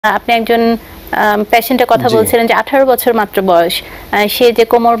আপনি একজন পেশেন্টের কথা বলছিলেন যে 18 বছর মাত্র বয়স, সে যে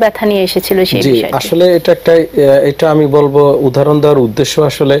কোমর ব্যথা নিয়ে এসেছিল সেই বিষয়টি। আসলে এটা আমি বলবো উদাহরণ দেওয়ার উদ্দেশ্য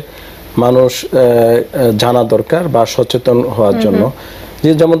আসলে মানুষ জানা দরকার বা সচেতন হওয়ার জন্য,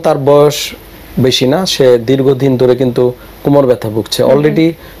 যে যেমন তার বয়স বেশি না, সে দীর্ঘদিন ধরে কিন্তু কোমর ব্যথা ভুগছে, অলরেডি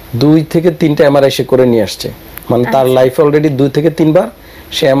 2 থেকে 3টা এমআরআই সে করে নিয়ে আসছে, মানে তার লাইফে অলরেডি 2 থেকে 3 বার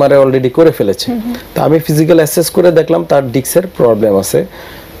সে এমআরআই অলরেডি করে ফেলেছে। তো আমি ফিজিক্যাল অ্যাসেস করে দেখলাম তার ডিস্কের প্রবলেম আছে।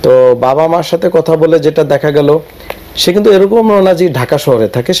 তো বাবা মার সাথে কথা বলে যেটা দেখা গেল, সে কিন্তু এরকম না যে ঢাকা শহরে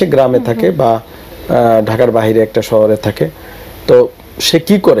থাকে, সে গ্রামে থাকে বা ঢাকার বাইরে একটা শহরে থাকে। তো সে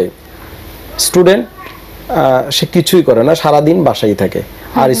কি করে, স্টুডেন্ট, সে কিছুই করে না, সারাদিন বাসায় থাকে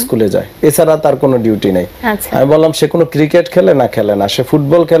আর স্কুলে যায়, এছাড়া তার কোনো ডিউটি নেই। আমি বললাম সে কোনো ক্রিকেট খেলে না, সে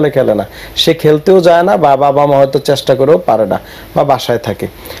ফুটবল খেলে না, সে খেলতেও যায় না, বা বাবা মা হয়তো চেষ্টা করেও পারে না, বা বাসায় থাকে।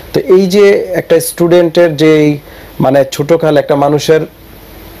 তো এই যে একটা স্টুডেন্টের যে মানে ছোটকালে একটা মানুষের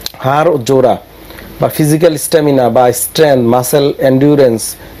হাড় জোড়া বা ফিজিক্যাল স্ট্যামিনা বা strength, muscle endurance,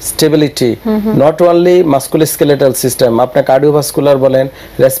 stability, not only musculoskeletal system, আপনার কার্ডিওভাস্কুলার বলেন,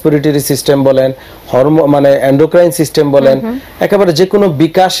 রেসপিরেটরি সিস্টেম বলেন, মানে এন্ডোক্রাইন সিস্টেম বলেন, একেবারে যে কোনো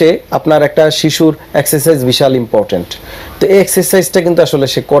বিকাশে আপনার একটা শিশুর এক্সারসাইজ বিশাল ইম্পর্টেন্ট। তো এই এক্সারসাইজটা কিন্তু আসলে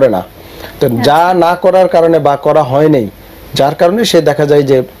সে করে না। তো যা না করার কারণে বা করা হয়নি, যার কারণে সে দেখা যায়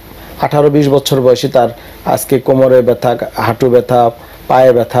যে 18-20 বছর বয়সী তার আজকে কোমরে ব্যথা, হাঁটু ব্যথা,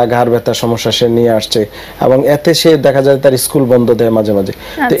 পায়ে ব্যথা, ঘাড় ব্যথা সমস্যা সে নিয়ে আসছে, এবং এতে সে দেখা যায় তার স্কুল বন্ধ দেয় মাঝে মাঝে।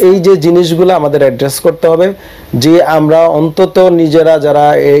 তো এই যে জিনিসগুলো আমাদের অ্যাড্রেস করতে হবে, যে আমরা অন্তত নিজেরা যারা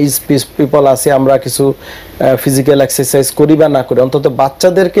এই পিপল আছে, আমরা কিছু ফিজিক্যাল এক্সারসাইজ করি বা না করি, অন্তত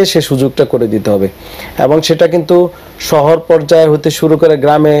বাচ্চাদেরকে সে সুযোগটা করে দিতে হবে। এবং সেটা কিন্তু শহর পর্যায়ে হতে শুরু করে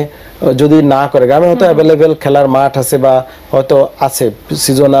গ্রামে যদি না করে, গ্রামে হয়তো অ্যাভেলেবেল খেলার মাঠ আছে বা হয়তো আছে,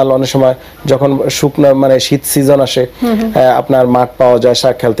 সিজনাল অনেক সময় যখন শুকনো মানে শীত সিজন আসে আপনার মাঠ পাওয়া যায়,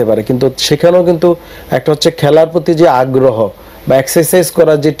 খেলতে পারে। কিন্তু সেখানেও কিন্তু একটা হচ্ছে খেলার প্রতি যে আগ্রহ বা এক্সারসাইজ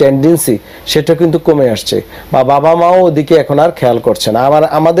করার যে টেন্ডেন্সি, সেটা কিন্তু কমে আসছে, বা বাবা মাও ওদিকে এখন আর খেয়াল করছে না।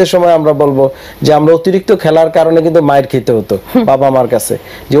 আমাদের সময় আমরা বলবো যে আমরা অতিরিক্ত খেলার কারণে কিন্তু মায়ের খেতে হতো বাবা মার কাছে,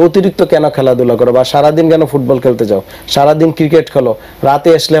 যে অতিরিক্ত কেন খেলাধুলা করো, বা সারাদিন কেন ফুটবল খেলতে যাও, সারাদিন ক্রিকেট খেলো, রাতে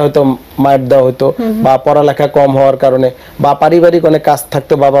আসলে হয়তো মায়ের দেওয়া হতো, বা পড়ালেখা কম হওয়ার কারণে, বা পারিবারিক অনেক কাজ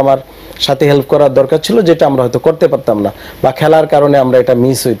থাকতো, বাবা মার সাথে হেল্প করার দরকার ছিল, যেটা আমরা হয়তো করতে পারতাম না, বা খেলার কারণে আমরা এটা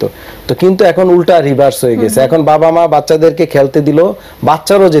মিস হইতো। তো কিন্তু এখন উল্টা রিভার্স হয়ে গেছে, এখন বাবা মা বাচ্চাদেরকে খেলতে দিলেও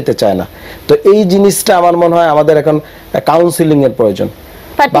বাচ্চারও যেতে চায় না। তো এই জিনিসটা আমার মনে হয় আমাদের এখন কাউন্সিলিং এর প্রয়োজন।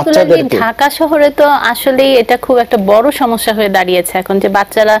 পার্টিকুলারলি ঢাকা শহরে তো আসলেই এটা খুব একটা বড় সমস্যা হয়ে দাঁড়িয়েছে এখন, যে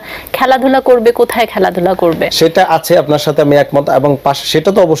বাচ্চারা খেলাধুলা করবে, কোথায় খেলাধুলা করবে, সেটা আছে, আপনার সাথে আমি একমত। এবং সেটা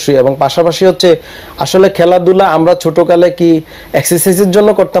তো অবশ্যই, এবং পাশাপাশি হচ্ছে আসলে খেলাধুলা আমরা ছোটকালে কি এক্সারসাইজের জন্য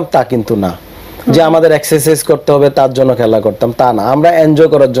করতাম তা কিন্তু না, যে আমাদের এক্সারসাইজ করতে হবে তার জন্য খেলা করতাম তা না, আমরা এনজয়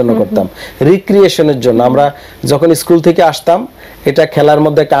করার জন্য করতাম, রিক্রিয়েশনের জন্য। আমরা যখন স্কুল থেকে আসতাম, এটা খেলার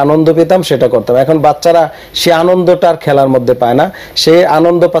মধ্যে একটা আনন্দ পেতাম, সেটা করতাম। এখন বাচ্চারা সে আনন্দটা আর খেলার মধ্যে পায় না, সে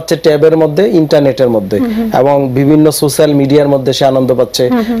আনন্দ পাচ্ছে ট্যাবের মধ্যে, ইন্টারনেটের মধ্যে, এবং বিভিন্ন সোশ্যাল মিডিয়ার মধ্যে সে আনন্দ পাচ্ছে।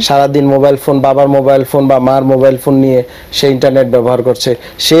 সারাদিন মোবাইল ফোন, বাবার মোবাইল ফোন বা মার মোবাইল ফোন নিয়ে সে ইন্টারনেট ব্যবহার করছে।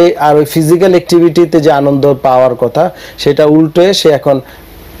 সে আর ওই ফিজিক্যাল অ্যাক্টিভিটিতে যে আনন্দ পাওয়ার কথা, সেটা উল্টোয়ে সে এখন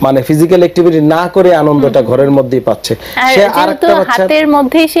মানে ফিজিক্যাল অ্যাক্টিভিটি না করে আনন্দটা ঘরের মধ্যেই পাচ্ছে, সে আরেকটা হাতের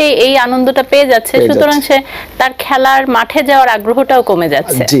মধ্যেই সে এই আনন্দটা পেয়ে যাচ্ছে, সুতরাং সে তার খেলার মাঠে যাওয়ার আগ্রহটাও কমে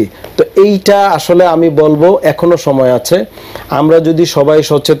যাচ্ছে। জি, তো এইটা আসলে আমি বলবো এখনো সময় আছে, আমরা যদি সবাই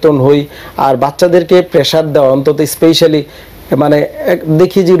সচেতন হই, আর বাচ্চাদেরকে প্রেসার দেওয়া, অন্তত স্পেশালি মানে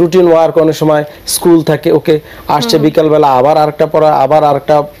দেখি যে রুটিন ওয়ার্ক, অনেক সময় স্কুল থাকে, ওকে আসছে বিকালবেলা আবার আরেকটা পড়া, আবার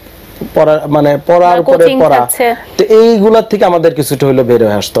আরেকটা পড়া, মানে পড়ার পরে পড়া, তো এইগুলার থেকে আমাদের কিছুটা হইলো বের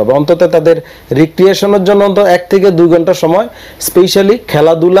হয়ে আসতে হবে। অন্তত তাদের রিক্রিয়েশনের জন্য অন্তত 1 থেকে 2 ঘন্টা সময় স্পেশালি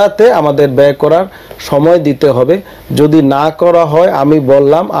খেলাধুলাতে আমাদের ব্যয় করার সময় দিতে হবে। যদি না করা হয়, আমি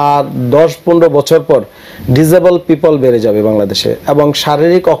বললাম আর 10-15 বছর পর ডিসেবল পিপল বেড়ে যাবে বাংলাদেশে, এবং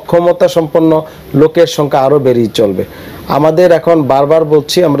শারীরিক অক্ষমতা সম্পন্ন লোকের সংখ্যা আরো বেড়েই চলবে। আমাদের এখন বারবার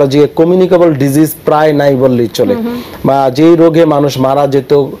বলছি, আমরা যে কমিউনিকেবল ডিজিজ প্রায় নাই বললেই চলে, বা যেই রোগে মানুষ মারা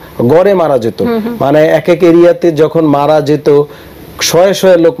যেত, গড়ে মারা যেত, মানে এক এক এরিয়াতে যখন মারা যেত,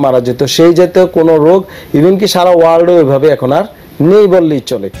 শয়ে লোক মারা যেত, সেই জাতীয় কোনো রোগ ইভেন কি সারা ওয়ার্ল্ডে ওইভাবে এখন আর নেই বললেই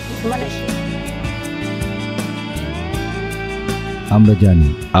চলে। আমরা জানি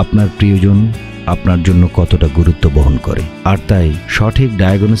আপনার প্রিয়জন আপনার জন্য কতটা গুরুত্ব বহন করে, আর তাই সঠিক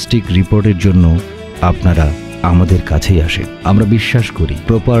ডায়াগনস্টিক রিপোর্টের জন্য আপনারা আমাদের কাছেই আসে। আমরা বিশ্বাস করি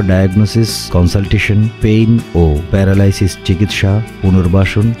প্রপার ডায়াগনোসিস, কনসালটেশন, পেইন ও প্যারালাইসিস চিকিৎসা,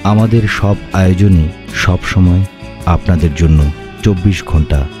 পুনর্বাসন, আমাদের সব আয়োজনই সব সময় আপনাদের জন্য 24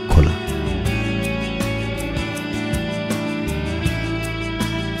 ঘন্টা খোলা।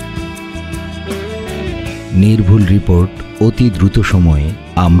 নির্ভুল রিপোর্ট অতি দ্রুত সময়ে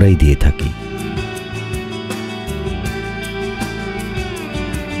আমরাই দিয়ে থাকি।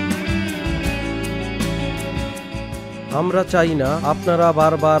 আমরা চাই না আপনারা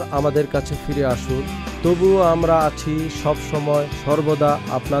বারবার আমাদের কাছে ফিরে আসুন, তবুও আমরা আছি সব সময় সর্বদা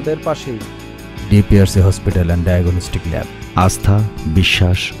আপনাদের পাশেই। DPRC hospital and diagnostic lab, আস্থা,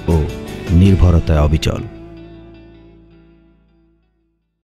 বিশ্বাস ও নির্ভরতায় অবিচল।